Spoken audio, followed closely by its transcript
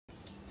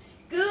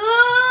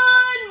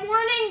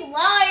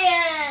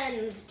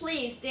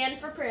stand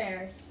for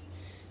prayers.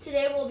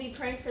 Today we'll be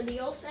praying for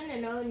the Olson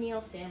and O'Neill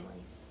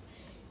families.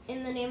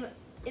 In the name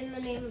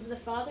of the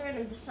Father, and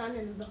of the Son,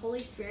 and of the Holy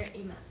Spirit,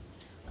 amen.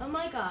 O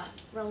my God,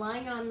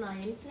 relying on thy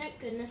infinite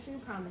goodness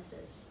and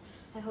promises,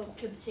 I hope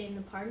to obtain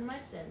the pardon of my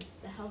sins,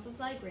 the health of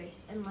thy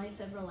grace, and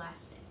life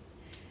everlasting.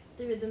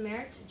 Through the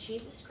merits of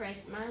Jesus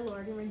Christ, my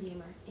Lord and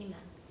Redeemer, amen.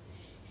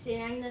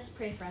 St. Agnes,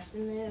 pray for us.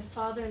 In the name of the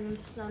Father, and of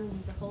the Son, and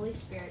of the Holy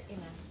Spirit,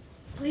 amen.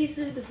 Please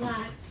salute the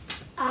flag.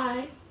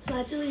 I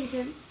pledge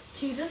allegiance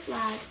to the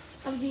flag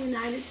of the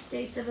United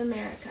States of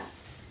America,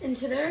 and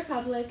to the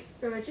republic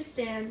for which it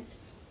stands,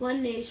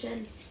 one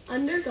nation,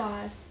 under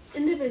God,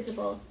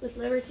 indivisible, with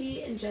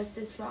liberty and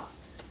justice for all.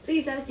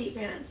 Please have a seat for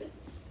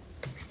announcements.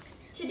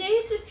 Today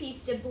is the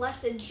feast of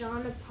Blessed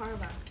John of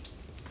Parma.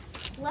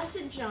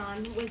 Blessed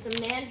John was a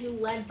man who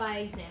led by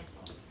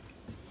example.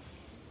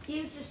 He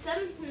was the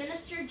 7th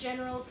Minister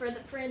General for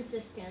the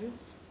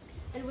Franciscans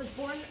and was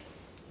born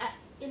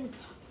in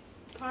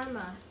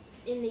Parma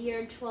in the year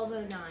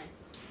 1209.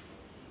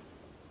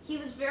 He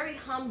was very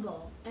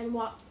humble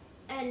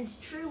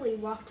and truly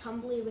walked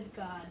humbly with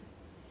God.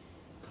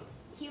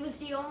 He was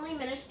the only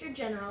Minister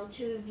General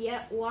to have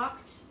yet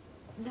walked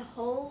the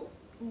whole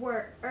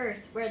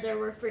earth where there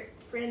were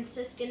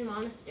Franciscan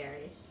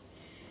monasteries,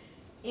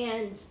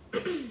 and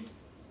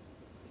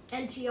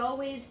he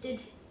always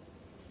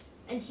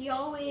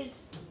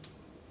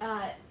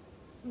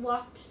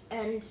walked.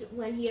 And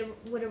when he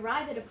would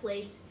arrive at a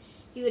place,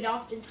 he would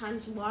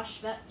oftentimes wash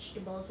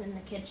vegetables in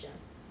the kitchen.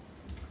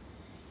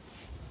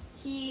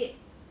 He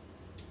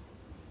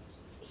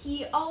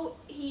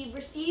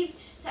received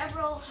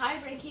several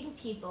high-ranking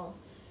people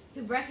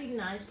who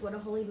recognized what a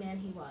holy man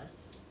he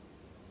was.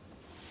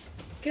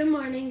 Good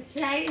morning.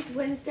 Today is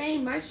Wednesday,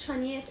 March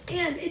 20th,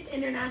 and it's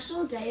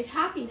International Day of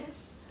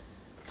Happiness.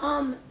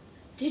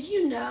 Did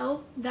you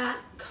know that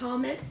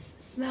comets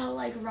smell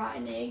like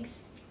rotten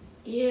eggs?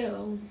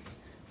 Ew.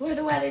 For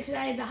the weather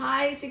today, the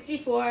high is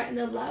 64 and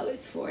the low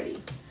is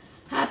 40.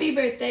 Happy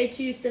birthday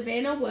to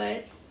Savannah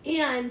Wood,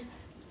 and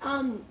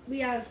we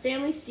have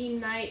family steam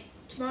night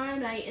tomorrow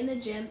night in the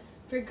gym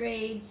for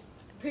grades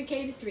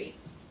pre-K to 3.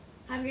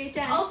 Have a great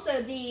day.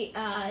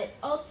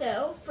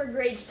 Also for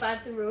grades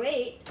 5 through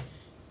 8,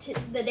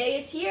 the day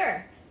is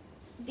here.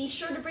 Be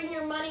sure to bring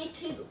your money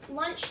to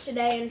lunch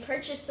today and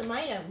purchase some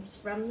items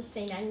from the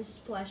St. Agnes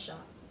Supply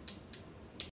Shop.